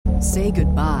Say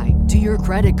goodbye to your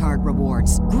credit card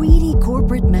rewards. Greedy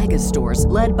corporate mega stores,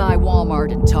 led by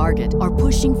Walmart and Target, are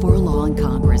pushing for a law in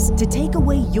Congress to take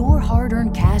away your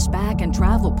hard-earned cash back and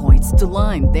travel points to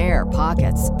line their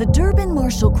pockets. The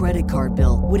Durbin-Marshall credit card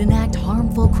bill would enact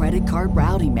harmful credit card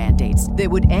routing mandates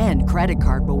that would end credit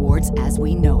card rewards as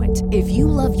we know it. If you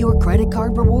love your credit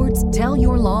card rewards, tell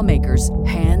your lawmakers,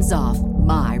 hands off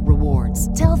my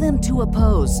rewards. Tell them to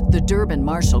oppose the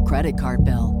Durbin-Marshall credit card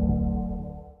bill.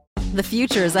 The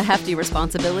future is a hefty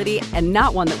responsibility and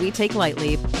not one that we take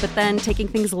lightly, but then taking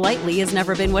things lightly has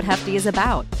never been what Hefty is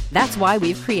about. That's why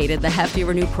we've created the Hefty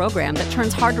Renew program that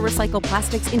turns hard-to-recycle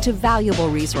plastics into valuable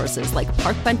resources like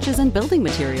park benches and building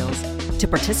materials. To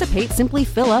participate, simply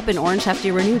fill up an orange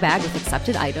Hefty Renew bag with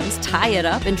accepted items, tie it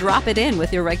up, and drop it in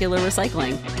with your regular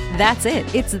recycling. That's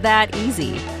it. It's that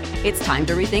easy. It's time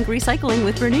to rethink recycling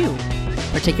with Renew.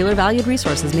 Particular valued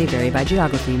resources may vary by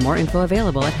geography. More info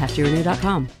available at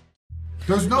heftyrenew.com.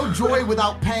 There's no joy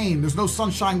without pain. There's no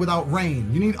sunshine without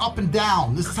rain. You need up and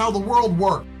down. This is how the world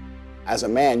works. As a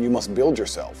man, you must build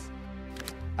yourself.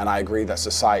 And I agree that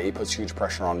society puts huge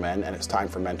pressure on men, and it's time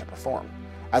for men to perform.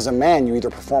 As a man, you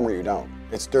either perform or you don't.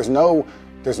 There's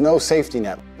no safety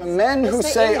net. The men who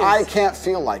say, I can't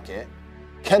feel like it,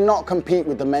 cannot compete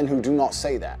with the men who do not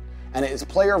say that. And it is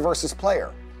player versus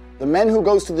player. The man who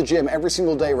goes to the gym every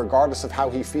single day, regardless of how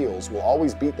he feels, will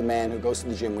always beat the man who goes to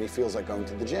the gym when he feels like going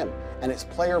to the gym. And it's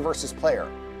player versus player.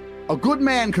 A good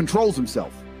man controls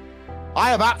himself. I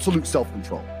have absolute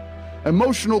self-control.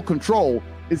 Emotional control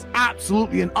is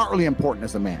absolutely and utterly important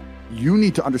as a man. You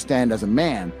need to understand as a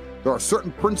man, there are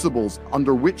certain principles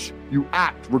under which you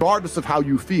act regardless of how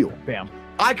you feel. Bam.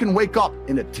 I can wake up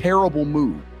in a terrible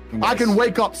mood. Nice. I can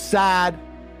wake up sad.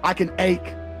 I can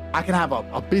ache. I can have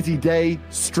a busy day,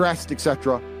 stressed,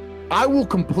 etc. I will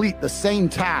complete the same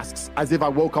tasks as if I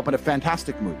woke up in a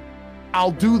fantastic mood.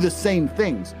 I'll do the same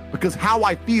things because how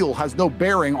I feel has no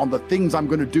bearing on the things I'm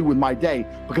going to do in my day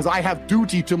because I have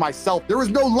duty to myself. There is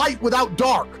no light without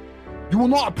dark. You will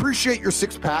not appreciate your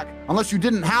six-pack unless you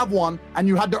didn't have one and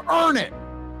you had to earn it.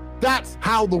 That's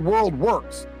how the world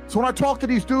works. So when I talk to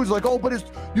these dudes like, oh, but it's,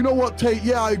 you know what, Tate,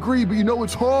 yeah, I agree, but you know,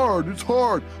 it's hard.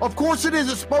 Of course it is,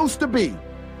 it's supposed to be.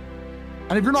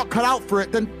 And if you're not cut out for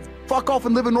it, then fuck off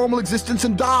and live a normal existence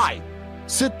and die.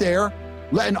 Sit there,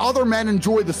 letting other men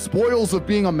enjoy the spoils of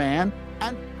being a man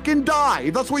and can die.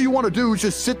 If that's what you want to do, is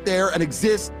just sit there and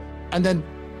exist and then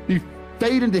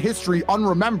fade into history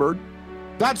unremembered.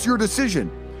 That's your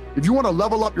decision. If you want to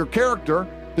level up your character,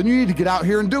 then you need to get out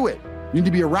here and do it. You need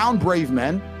to be around brave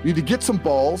men. You need to get some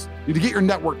balls. You need to get your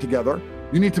network together.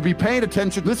 You need to be paying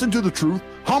attention, listen to the truth,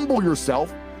 humble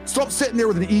yourself, stop sitting there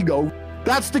with an ego.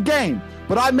 That's the game.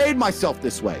 But I made myself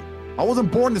this way. I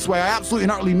wasn't born this way. I absolutely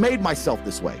and utterly made myself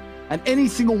this way. And any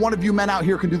single one of you men out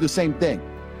here can do the same thing.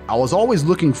 I was always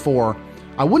looking for,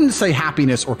 I wouldn't say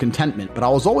happiness or contentment, but I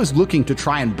was always looking to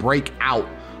try and break out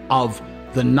of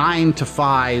the 9 to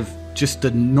 5, just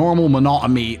the normal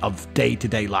monotony of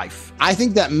day-to-day life. I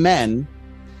think that men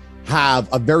have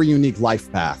a very unique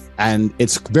life path, and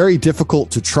it's very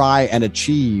difficult to try and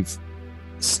achieve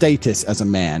status as a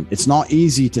man. It's not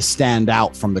easy to stand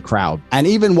out from the crowd. And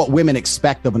even what women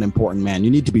expect of an important man,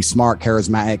 you need to be smart,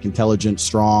 charismatic, intelligent,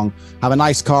 strong, have a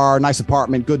nice car, nice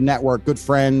apartment, good network, good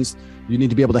friends. You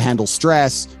need to be able to handle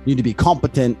stress. You need to be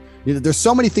competent. There's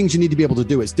so many things you need to be able to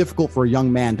do. It's difficult for a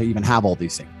young man to even have all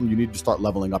these things. You need to start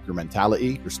leveling up your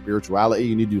mentality, your spirituality.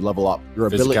 You need to level up your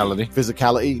ability,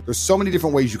 physicality. There's so many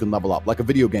different ways you can level up, like a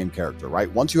video game character,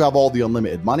 right? Once you have all the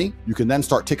unlimited money, you can then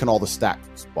start ticking all the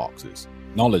stats boxes.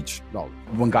 Knowledge.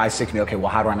 When guys say to me, okay, well,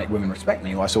 how do I make women respect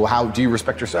me? Well, I say, well, how do you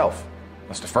respect yourself?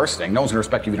 That's the first thing. No one's gonna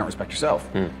respect you if you don't respect yourself.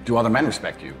 Do other men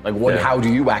respect you? Like, how do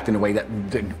you act in a way that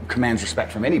commands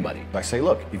respect from anybody? I say,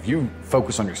 look, if you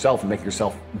focus on yourself and make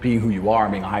yourself being who you are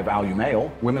and being a high value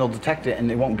male, women will detect it and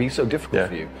it won't be so difficult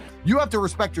for you. You have to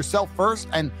respect yourself first.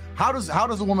 And how does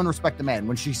a woman respect a man?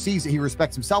 When she sees that he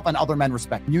respects himself and other men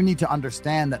respect him. You need to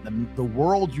understand that the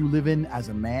world you live in as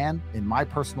a man, in my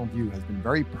personal view, has been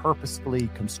very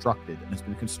purposefully constructed. And it's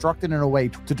been constructed in a way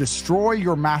to destroy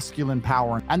your masculine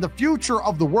power. And the future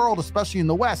of the world, especially in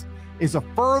the West, is a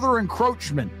further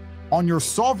encroachment on your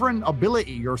sovereign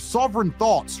ability, your sovereign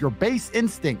thoughts, your base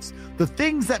instincts, the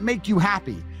things that make you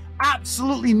happy.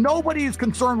 Absolutely nobody is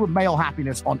concerned with male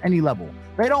happiness on any level.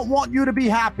 They don't want you to be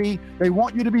happy. They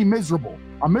want you to be miserable,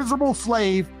 a miserable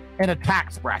slave in a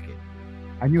tax bracket.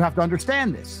 And you have to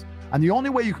understand this. And the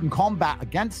only way you can combat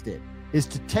against it is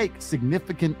to take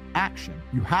significant action.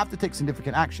 You have to take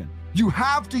significant action. You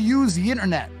have to use the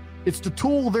internet. It's the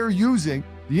tool they're using.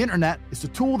 The internet is the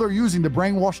tool they're using to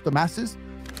brainwash the masses.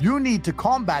 You need to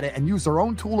combat it and use their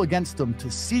own tool against them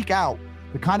to seek out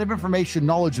the kind of information,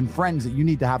 knowledge, and friends that you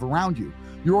need to have around you.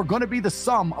 You are going to be the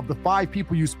sum of the 5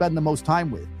 people you spend the most time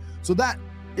with. So that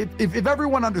if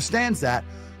everyone understands that,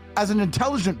 as an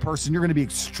intelligent person, you're going to be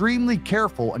extremely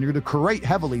careful and you're going to curate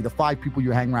heavily the 5 people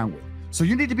you hang around with. So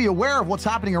you need to be aware of what's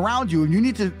happening around you, and you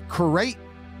need to curate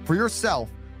for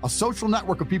yourself a social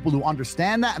network of people who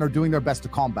understand that and are doing their best to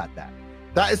combat that.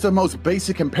 That is the most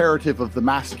basic imperative of the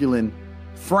masculine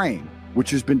frame, which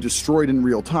has been destroyed in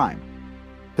real time.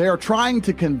 They are trying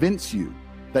to convince you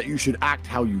that you should act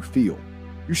how you feel.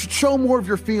 You should show more of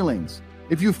your feelings.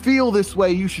 If you feel this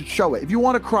way, you should show it. If you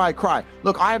want to cry, cry.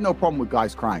 Look, I have no problem with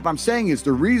guys crying. What I'm saying is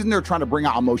the reason they're trying to bring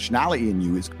out emotionality in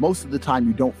you is most of the time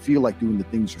you don't feel like doing the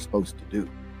things you're supposed to do.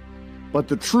 But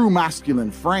the true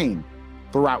masculine frame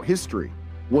throughout history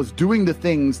was doing the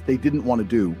things they didn't want to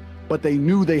do, but they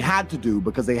knew they had to do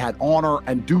because they had honor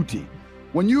and duty.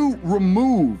 When you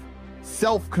remove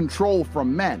self-control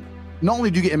from men, not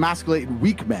only do you get emasculated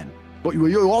weak men, but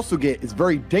what you also get is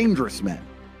very dangerous men.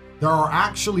 There are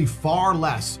actually far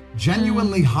less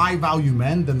genuinely high-value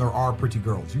men than there are pretty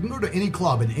girls. You can go to any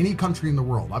club in any country in the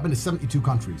world. I've been to 72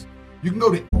 countries. You can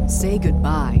go to... Say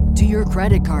goodbye to your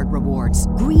credit card rewards.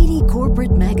 Greedy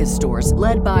corporate mega stores,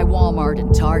 led by Walmart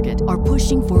and Target, are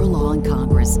pushing for a law in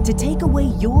Congress to take away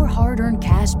your hard-earned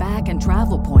cash back and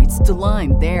travel points to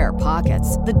line their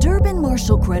pockets. The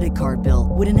Durbin-Marshall credit card bill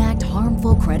would enact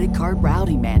harmful credit card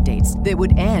routing mandates that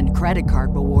would end credit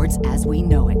card rewards as we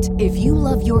know it. If you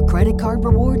love your credit card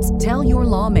rewards, tell your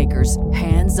lawmakers,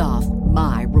 hands off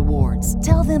my rewards.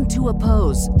 Tell them to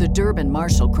oppose the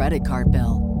Durbin-Marshall credit card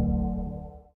bill.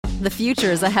 The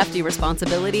future is a hefty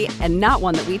responsibility and not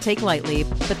one that we take lightly.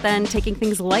 But then taking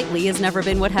things lightly has never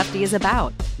been what Hefty is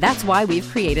about. That's why we've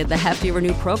created the Hefty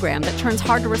Renew program that turns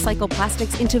hard-to-recycle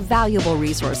plastics into valuable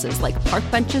resources like park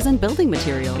benches and building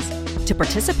materials. To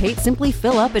participate, simply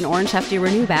fill up an orange Hefty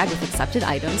Renew bag with accepted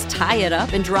items, tie it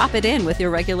up, and drop it in with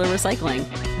your regular recycling.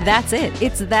 That's it.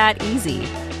 It's that easy.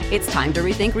 It's time to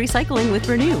rethink recycling with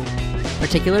Renew.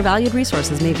 Particular valued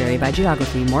resources may vary by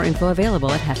geography. More info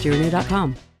available at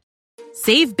heftyrenew.com.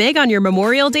 Save big on your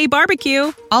Memorial Day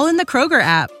barbecue, all in the Kroger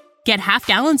app. Get half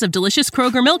gallons of delicious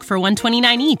Kroger milk for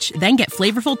 $1.29 each. Then get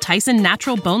flavorful Tyson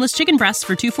natural boneless chicken breasts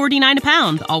for $2.49 a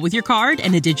pound, all with your card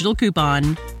and a digital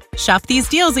coupon. Shop these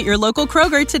deals at your local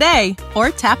Kroger today,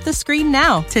 or tap the screen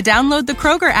now to download the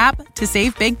Kroger app to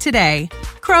save big today.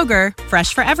 Kroger,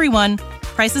 fresh for everyone.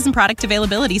 Prices and product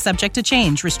availability subject to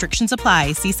change. Restrictions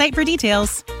apply. See site for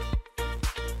details.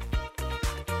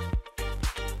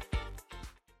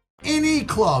 Any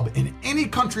club in any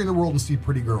country in the world and see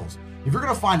pretty girls. If you're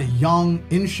going to find a young,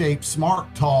 in shape,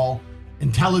 smart, tall,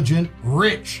 intelligent,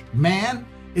 rich man,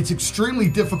 it's extremely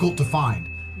difficult to find.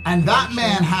 And that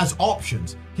man has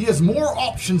options. He has more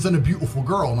options than a beautiful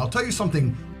girl. And I'll tell you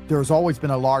something. There's always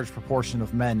been a large proportion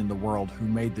of men in the world who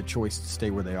made the choice to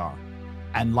stay where they are.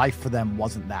 And life for them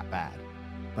wasn't that bad.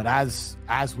 But as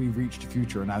we reach the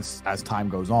future and as time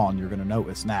goes on, you're going to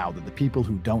notice now that the people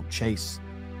who don't chase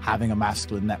having a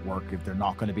masculine network, if they're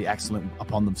not going to be excellent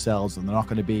upon themselves and they're not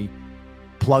going to be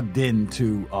plugged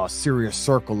into a serious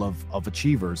circle of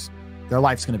achievers, their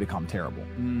life's going to become terrible.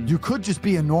 You could just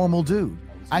be a normal dude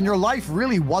and your life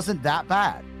really wasn't that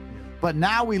bad. But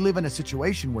now we live in a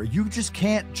situation where you just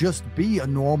can't just be a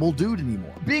normal dude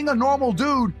anymore. Being a normal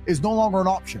dude is no longer an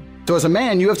option. So as a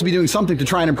man, you have to be doing something to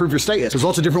try and improve your status. There's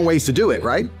lots of different ways to do it,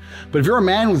 right? But if you're a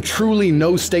man with truly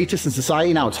no status in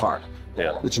society, now it's hard.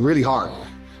 Yeah. It's really hard.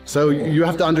 So you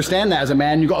have to understand that as a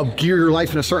man, you got to gear your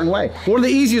life in a certain way. One of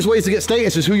the easiest ways to get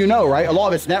status is who you know, right? A lot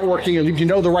of it's networking, and if you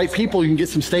know the right people, you can get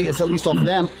some status, at least off of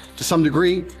them, to some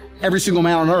degree. Every single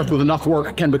man on earth with enough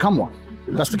work can become one.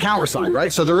 That's the counter side,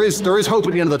 right? So there is hope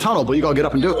at the end of the tunnel, but you got to get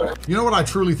up and do it. You know what I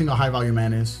truly think a high-value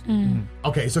man is?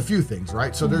 Okay, it's a few things,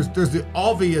 right? So there's the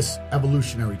obvious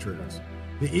evolutionary triggers.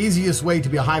 The easiest way to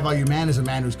be a high-value man is a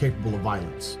man who's capable of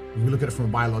violence. If you look at it from a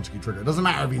biological trigger, it doesn't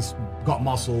matter if he's got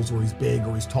muscles or he's big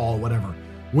or he's tall or whatever.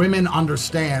 Women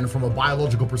understand from a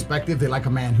biological perspective, they like a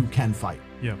man who can fight.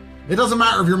 Yeah. It doesn't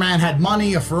matter if your man had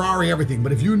money, a Ferrari, everything,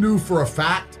 but if you knew for a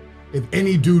fact, if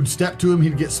any dude stepped to him,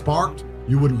 he'd get sparked,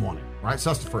 you wouldn't want it, right?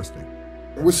 So that's the first thing.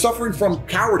 We're suffering from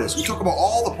cowardice. We talk about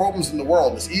all the problems in the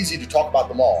world. It's easy to talk about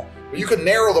them all, but you can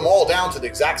narrow them all down to the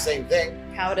exact same thing.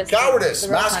 Cowardice,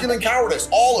 masculine cowardice,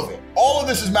 all of it. All of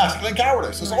this is masculine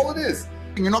cowardice. That's all it is.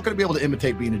 You're not going to be able to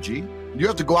imitate being a G. You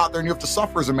have to go out there and you have to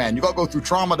suffer as a man. You got to go through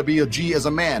trauma to be a G as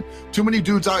a man. Too many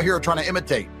dudes out here are trying to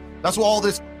imitate. That's what all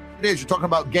this is. You're talking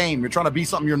about game. You're trying to be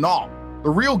something you're not. The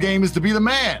real game is to be the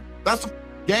man. That's the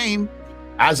game.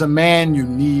 As a man, you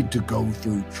need to go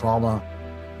through trauma.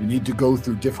 You need to go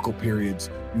through difficult periods.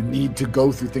 You need to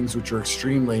go through things which are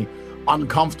extremely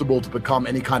uncomfortable to become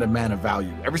any kind of man of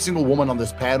value. Every single woman on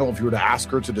this panel, if you were to ask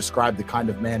her to describe the kind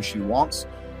of man she wants,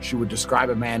 she would describe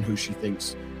a man who she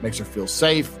thinks makes her feel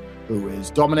safe, who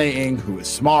is dominating, who is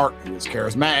smart, who is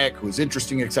charismatic, who is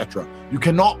interesting, etc. You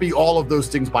cannot be all of those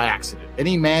things by accident.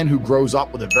 Any man who grows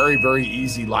up with a very, very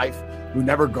easy life, who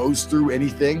never goes through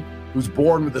anything, who's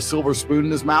born with a silver spoon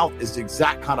in his mouth, is the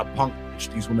exact kind of punk which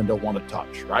these women don't want to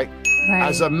touch, right?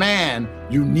 As a man,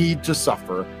 you need to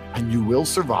suffer and you will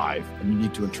survive, and you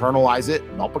need to internalize it,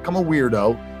 not become a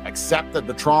weirdo, accept that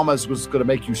the trauma is going to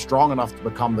make you strong enough to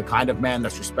become the kind of man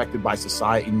that's respected by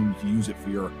society, and you need to use it for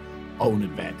your own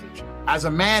advantage. As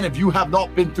a man, if you have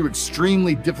not been through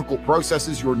extremely difficult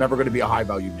processes, you're never going to be a high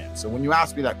value man. So when you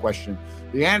ask me that question,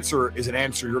 the answer is an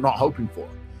answer you're not hoping for,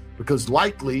 because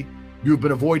likely you've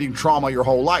been avoiding trauma your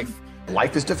whole life.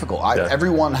 Life is difficult.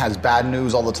 Everyone has bad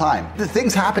news all the time. The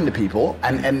things happen to people,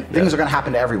 and things are going to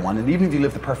happen to everyone. And even if you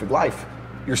live the perfect life,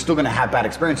 you're still going to have bad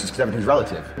experiences because everything's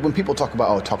relative. When people talk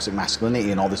about toxic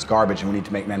masculinity and all this garbage, and we need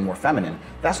to make men more feminine,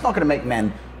 that's not going to make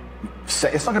men. It's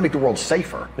not going to make the world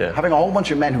safer. Having a whole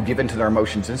bunch of men who give in to their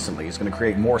emotions instantly is going to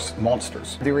create more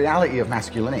monsters. The reality of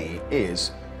masculinity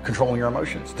is controlling your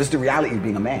emotions. This is the reality of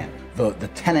being a man. The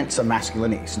tenets of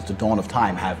masculinity since the dawn of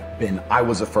time have been, I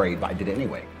was afraid, but I did it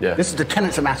anyway. This is the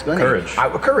tenets of masculinity.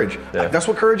 Courage. That's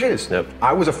what courage is.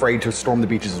 I was afraid to storm the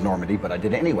beaches of Normandy, but I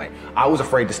did it anyway. I was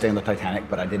afraid to stay on the Titanic,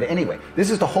 but I did it anyway. This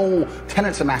is the whole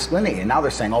tenets of masculinity, and now they're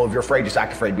saying, oh, if you're afraid, just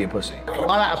act afraid, be a pussy. I'm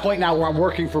at a point now where I'm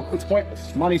working for, it's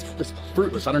pointless. Money's just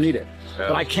fruitless, I don't need it.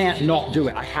 But I can't not do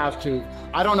it, I have to.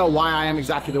 I don't know why I am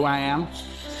exactly the way I am.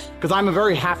 Because I'm a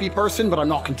very happy person, but I'm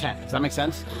not content. Does that make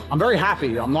sense? I'm very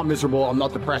happy. I'm not miserable. I'm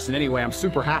not depressed in any way. I'm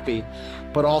super happy,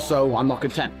 but also I'm not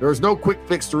content. There is no quick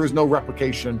fix. There is no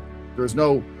replication. There is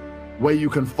no way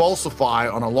you can falsify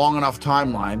on a long enough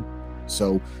timeline.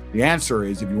 So the answer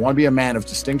is, if you want to be a man of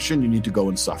distinction, you need to go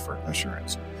and suffer. That's your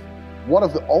answer. One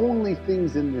of the only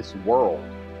things in this world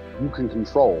you can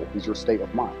control is your state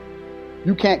of mind.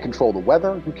 You can't control the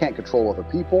weather. You can't control other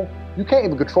people. You can't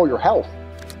even control your health.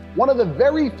 One of the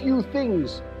very few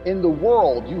things in the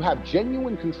world you have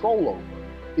genuine control over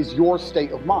is your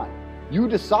state of mind. You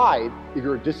decide if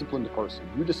you're a disciplined person.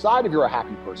 You decide if you're a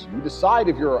happy person. You decide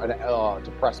if you're a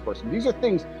depressed person. These are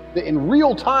things that in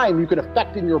real time you can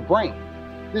affect in your brain.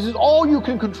 This is all you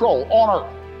can control on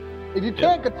Earth. If you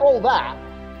can't control that,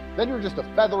 then you're just a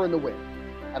feather in the wind.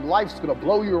 And life's gonna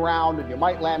blow you around, and you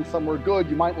might land somewhere good,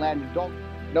 you might land in don't.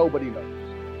 Nobody knows.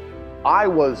 I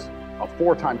was a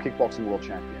 4-time kickboxing world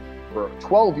champion. For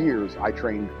 12 years, I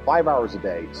trained 5 hours a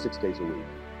day, 6 days a week.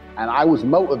 And I was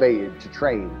motivated to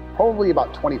train probably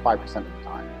about 25% of the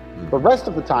time. The rest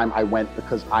of the time I went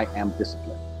because I am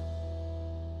disciplined.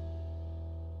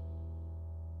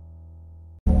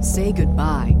 Say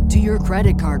goodbye to your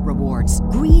credit card rewards.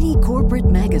 Greedy corporate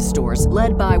mega stores,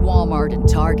 led by Walmart and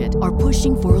Target, are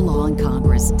pushing for a law in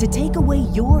Congress to take away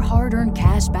your hard-earned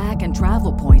cash back and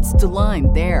travel points to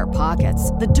line their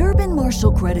pockets. The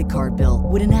Durbin-Marshall credit card bill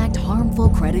would enact harmful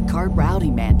credit card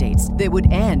routing mandates that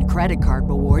would end credit card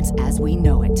rewards as we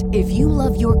know it. If you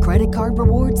love your credit card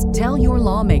rewards, tell your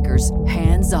lawmakers,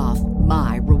 hands off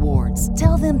my rewards.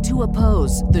 Tell them to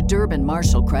oppose the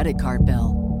Durbin-Marshall credit card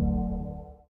bill.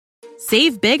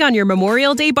 Save big on your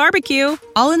Memorial Day barbecue,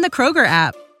 all in the Kroger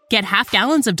app. Get half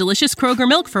gallons of delicious Kroger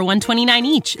milk for $1.29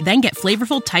 each. Then get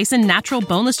flavorful Tyson natural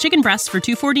boneless chicken breasts for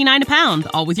 $2.49 a pound,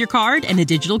 all with your card and a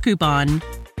digital coupon.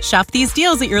 Shop these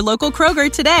deals at your local Kroger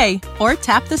today, or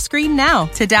tap the screen now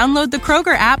to download the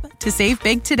Kroger app to save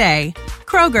big today.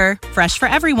 Kroger, fresh for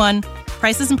everyone.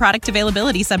 Prices and product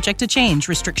availability subject to change.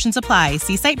 Restrictions apply.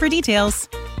 See site for details.